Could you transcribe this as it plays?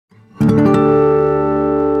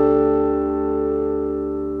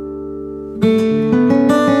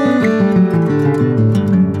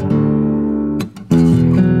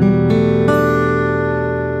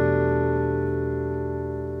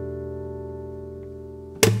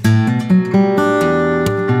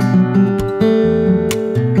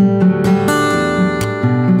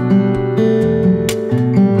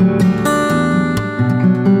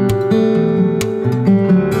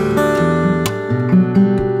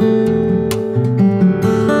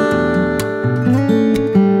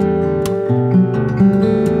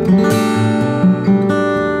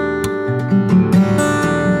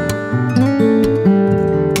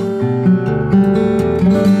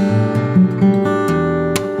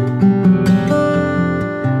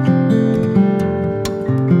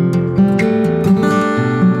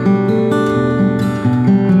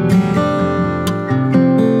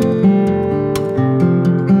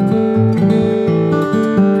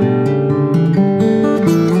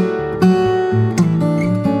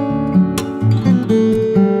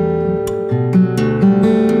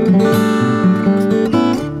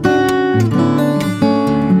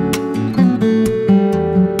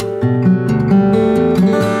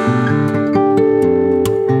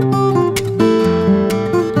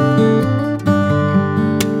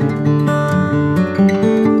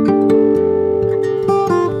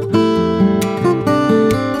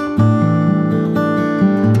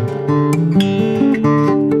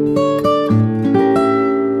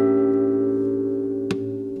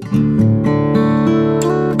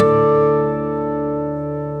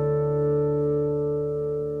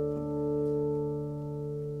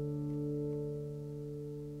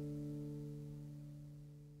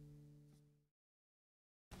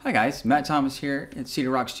Hi guys, Matt Thomas here at Cedar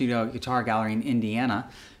Rock Studio Guitar Gallery in Indiana,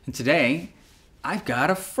 and today I've got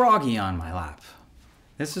a Froggy on my lap.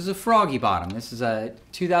 This is a Froggy Bottom. This is a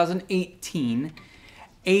 2018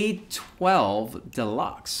 A-12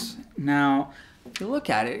 Deluxe. Now, if you look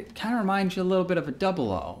at it, it kind of reminds you a little bit of a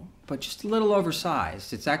double O, but just a little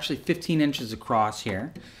oversized. It's actually 15 inches across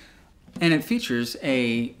here, and it features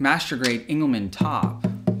a master grade Engelmann top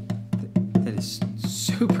that is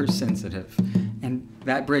super sensitive. And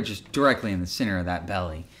that bridge is directly in the center of that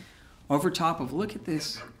belly. Over top of, look at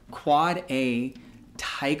this Quad A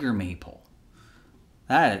Tiger Maple.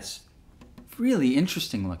 That is really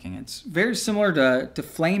interesting looking. It's very similar to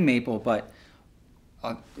Flame Maple, but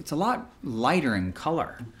it's a lot lighter in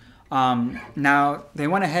color. Now, they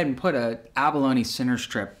went ahead and put a abalone center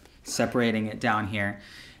strip separating it down here.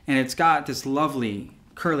 And it's got this lovely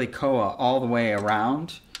curly koa all the way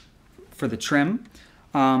around for the trim.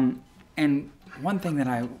 And one thing that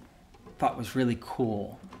I thought was really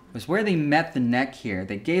cool was where they met the neck here.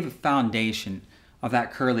 They gave a foundation of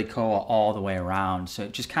that curly koa all the way around, so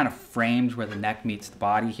it just kind of framed where the neck meets the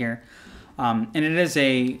body here. And it is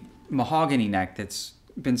a mahogany neck that's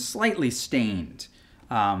been slightly stained.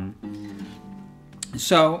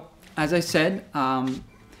 So, as I said,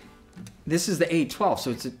 this is the A-12,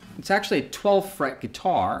 so it's actually a 12 fret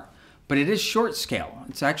guitar, but it is short scale.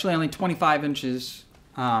 It's actually only 25 inches.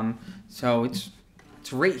 So it's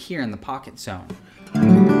right here in the pocket zone.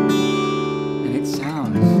 And it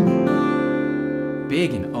sounds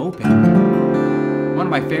big and open. One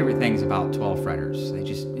of my favorite things about 12 fretters, they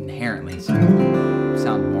just inherently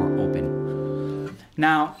sound more open.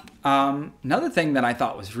 Now, another thing that I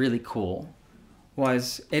thought was really cool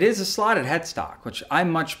was it is a slotted headstock, which I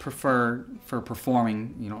much prefer for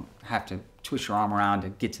performing. You don't have to twist your arm around to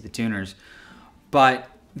get to the tuners. But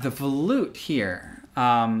the volute here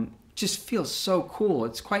just feels so cool.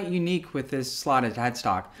 It's quite unique with this slotted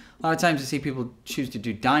headstock. A lot of times you see people choose to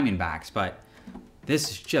do diamondbacks, but this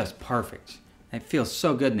is just perfect. It feels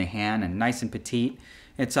so good in the hand and nice and petite.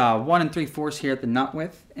 It's 1 3/4 here at the nut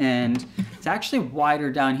width, and it's actually wider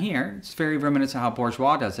down here. It's very reminiscent of how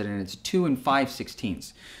Bourgeois does it, and it's 2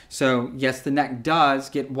 5/16. So yes, the neck does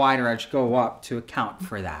get wider as you go up to account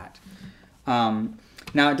for that.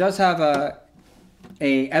 Now it does have a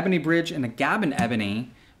ebony bridge and a gabbin ebony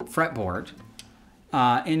fretboard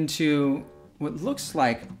into what looks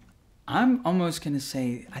like, I'm almost going to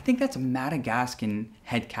say, I think that's a Madagascan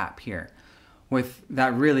head cap here with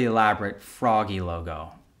that really elaborate Froggy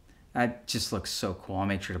logo. That just looks so cool. I'll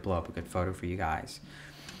make sure to blow up a good photo for you guys.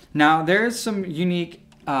 Now there's some unique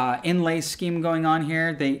inlay scheme going on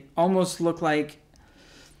here. They almost look like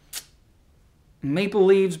maple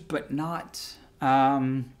leaves, but not.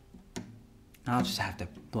 I'll just have to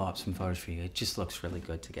blow up some photos for you. It just looks really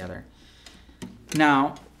good together.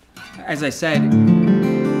 Now, as I said,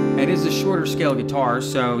 it is a shorter scale guitar,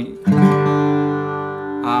 so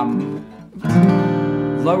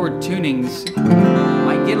lower tunings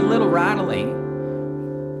might get a little rattly,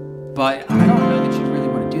 but I don't know that you'd really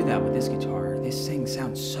want to do that with this guitar. This thing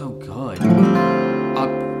sounds so good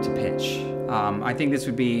up to pitch. I think this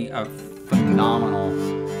would be a phenomenal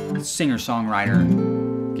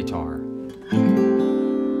singer-songwriter guitar.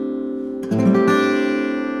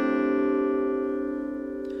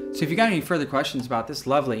 So if you got any further questions about this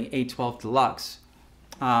lovely A-12 Deluxe,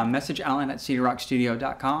 message Alan at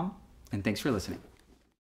cedarrockstudio.com, and thanks for listening.